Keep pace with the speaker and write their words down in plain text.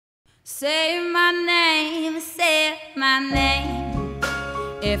Say my name,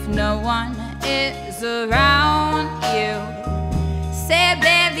 if no one is around you. Say,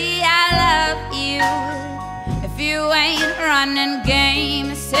 baby, I love you, if you ain't running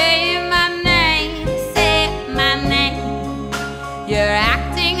game. Say my name, you're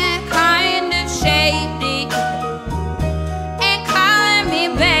acting kind of shady, ain't calling me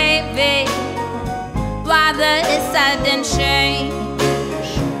baby. Why the sudden change?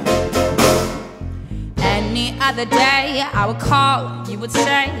 Any other day I would call, you would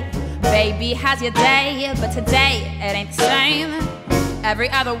say, baby, how's your day? But today it ain't the same. Every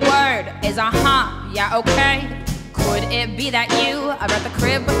other word is yeah, okay. Could it be that you are at the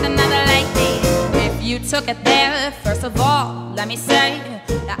crib with another lady? If you took it there, first of all, let me say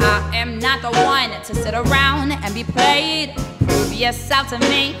that I am not the one to sit around and be played. Prove yourself to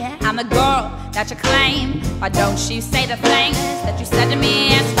me, I'm the girl that you claim. Why don't you say the things that you said to me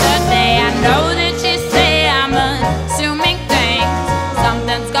yesterday? I know that you say I'm assuming things.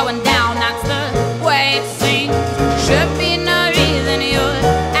 Something's going down, that's the way it seems. Should be no reason you're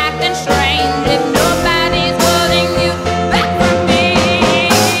acting strange if nobody's holding you back from me.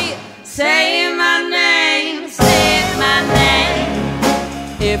 Say my name,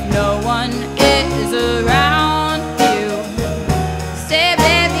 if no one is around you. Say,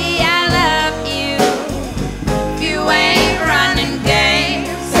 baby, I love you, if you ain't running game.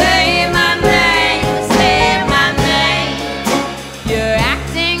 Say my name, you're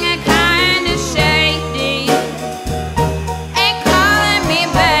acting kind of shady, ain't calling me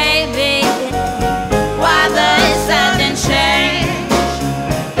baby. Why the sudden change?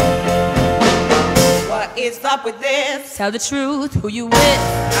 What is up with this? Tell the truth, who you with?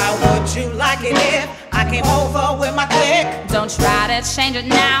 How would you like it if I came over with my clique? Don't try to change it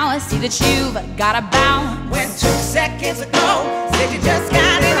now, see that you've gotta bounce. When 2 seconds ago said you just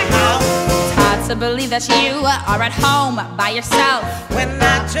got in the house. It's hard to believe that you are at home by yourself, when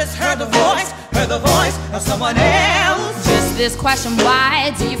I just heard the voice of someone else. Just this question,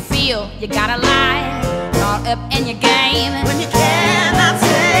 why do you feel you gotta lie? All up in your game when you can't